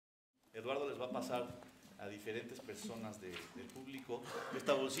Eduardo les va a pasar a diferentes personas del público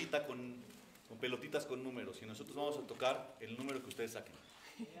esta bolsita con pelotitas con números, y nosotros vamos a tocar el número que ustedes saquen.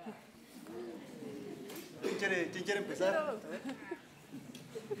 ¿Quién quiere empezar?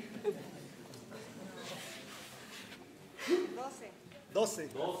 12.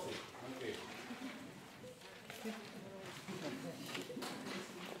 Okay.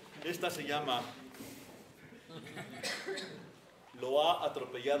 Esta se llama Lo ha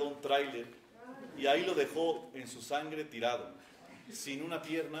atropellado un tráiler y ahí lo dejó en su sangre tirado, sin una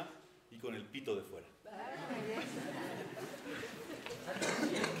pierna y con el pito de fuera.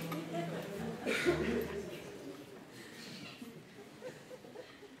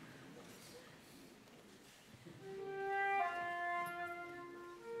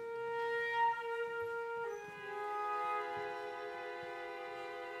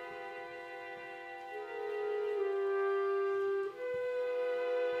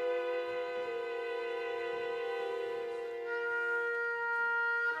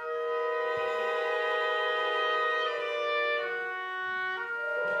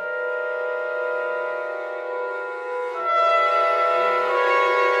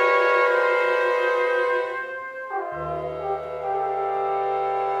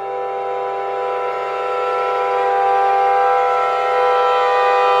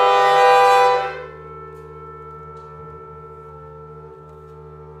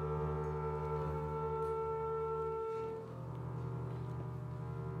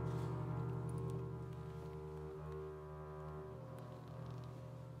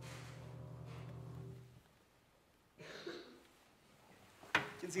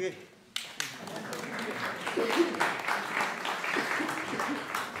 ¿Quién sigue?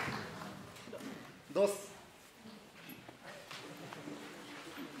 Dos.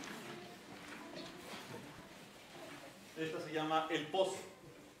 Esta se llama El Pozo.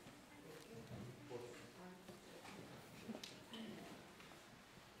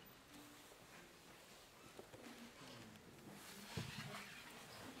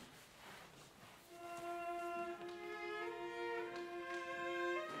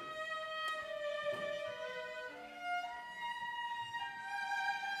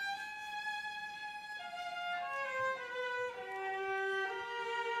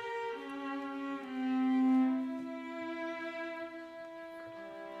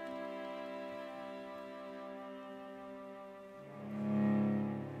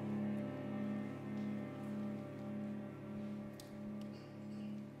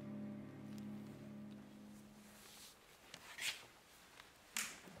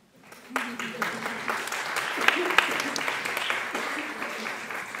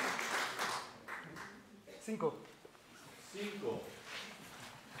 Cinco.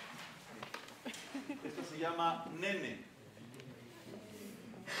 Esta se llama Nene.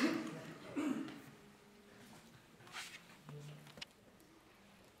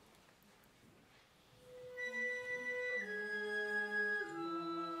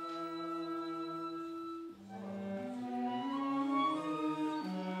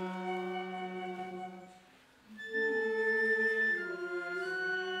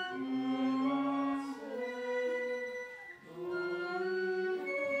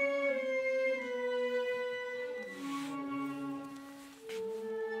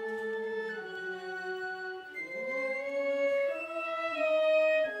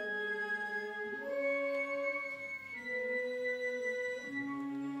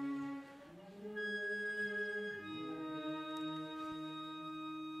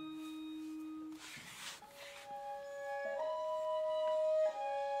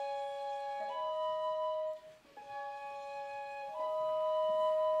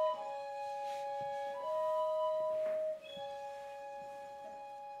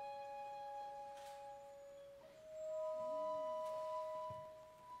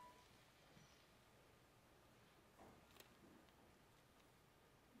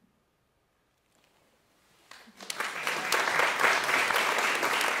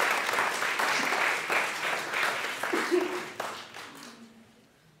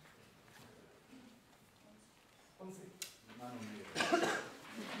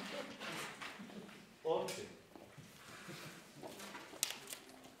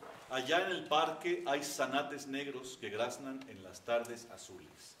 Allá en el parque hay zanates negros que graznan en las tardes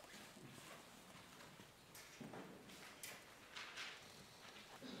azules.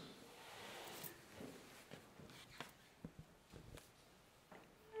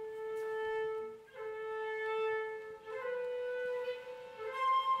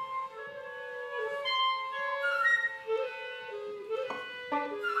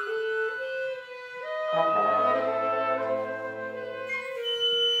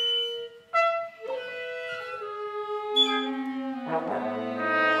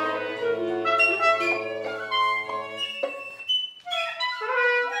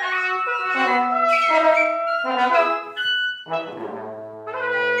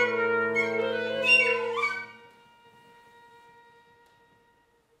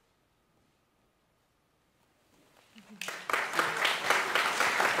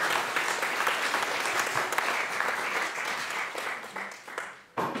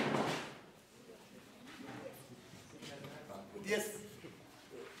 10.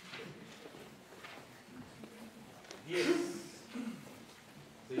 10.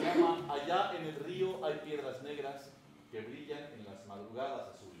 Se llama Allá en el río hay piedras negras que brillan en las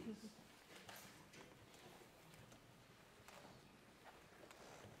madrugadas azules.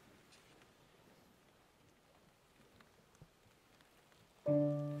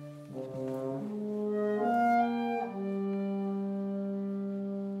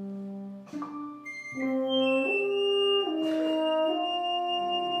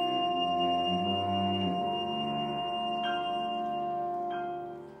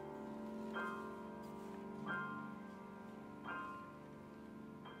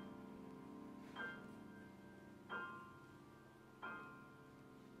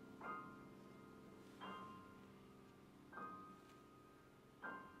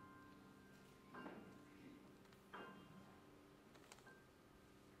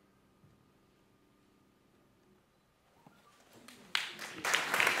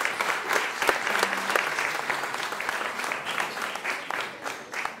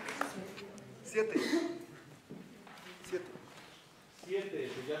 Siete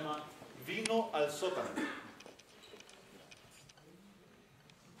se llama Vino al sótano.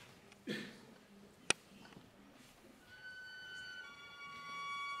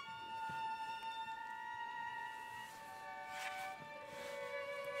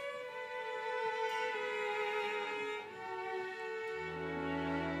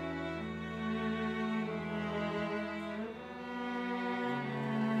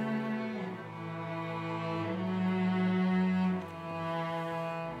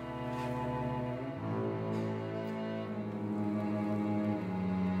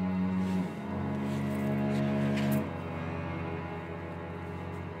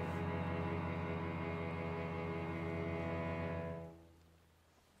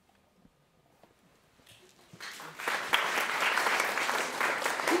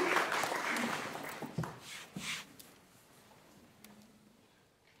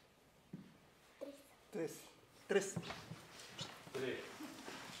 Tres.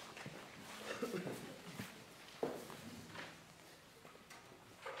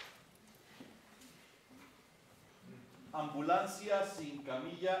 Ambulancia sin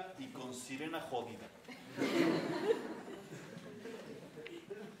camilla y con sirena jodida.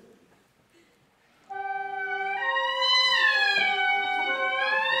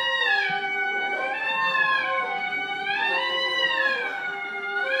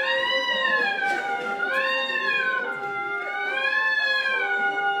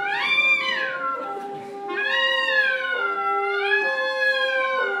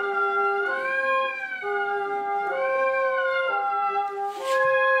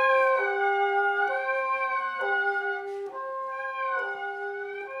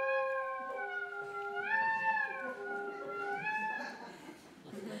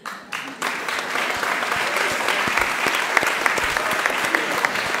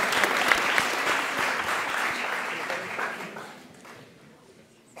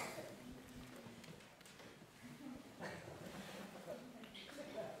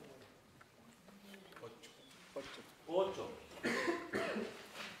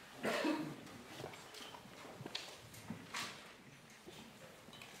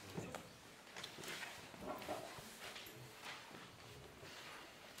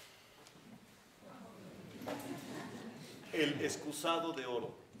 El excusado de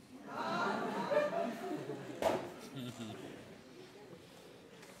oro.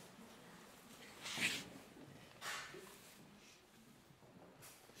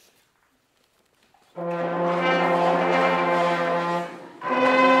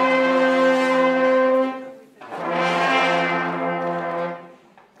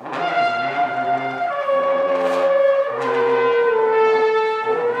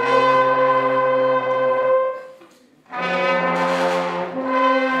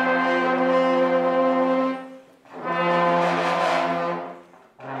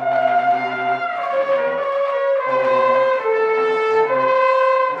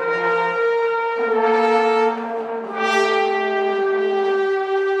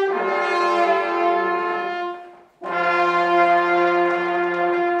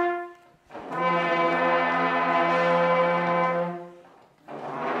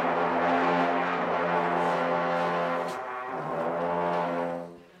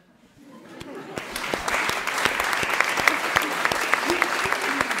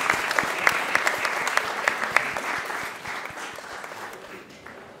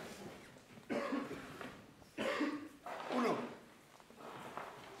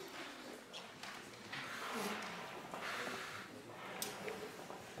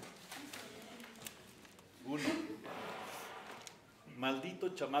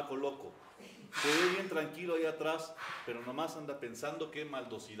 maldito chamaco loco. Se ve bien tranquilo ahí atrás, pero nomás anda pensando qué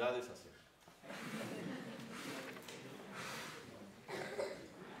maldosidades hacer.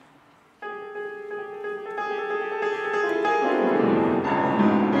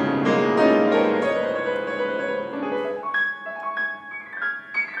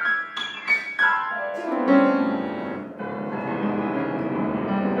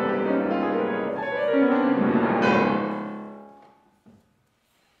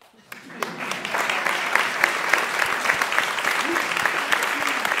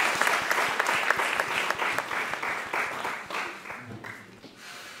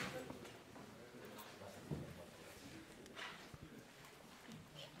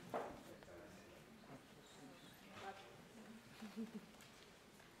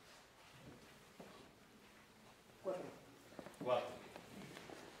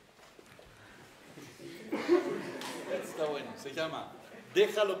 Está bueno, se llama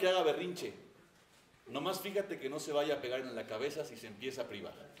Déjalo que haga berrinche. Nomás fíjate que no se vaya a pegar en la cabeza si se empieza a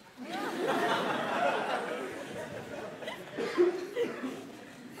privar.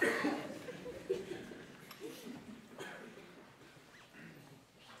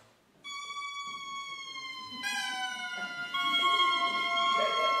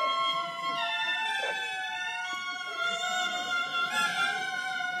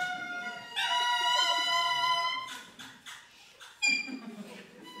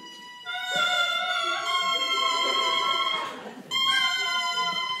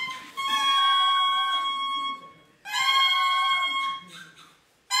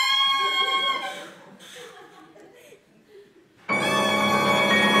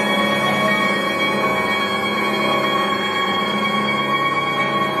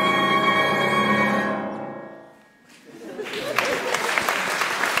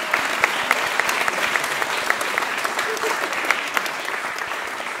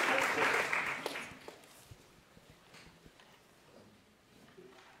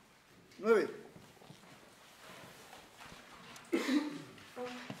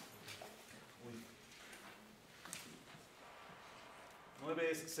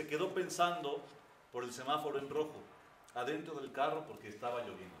 Se quedó pensando por el semáforo en rojo, adentro del carro porque estaba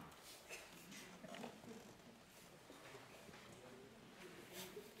lloviendo.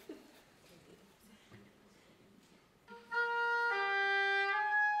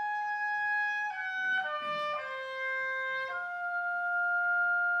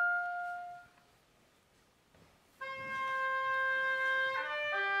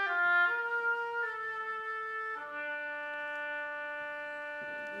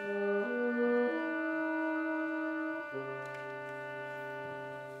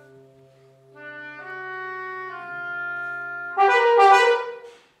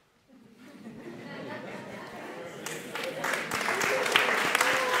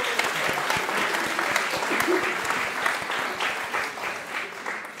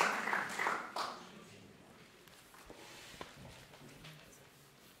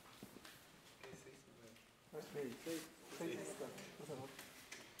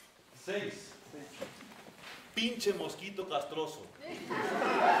 Pinche mosquito castroso.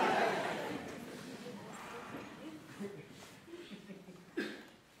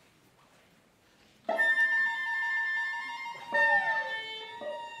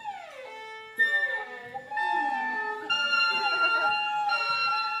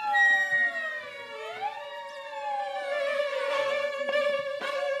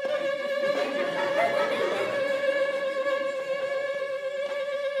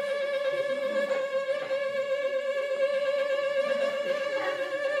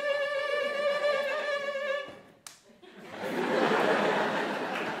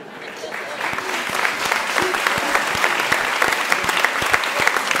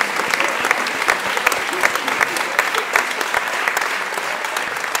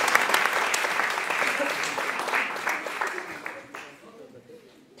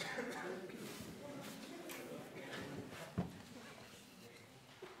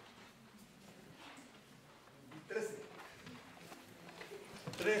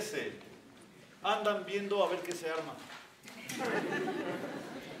 Andan viendo a ver qué se arma.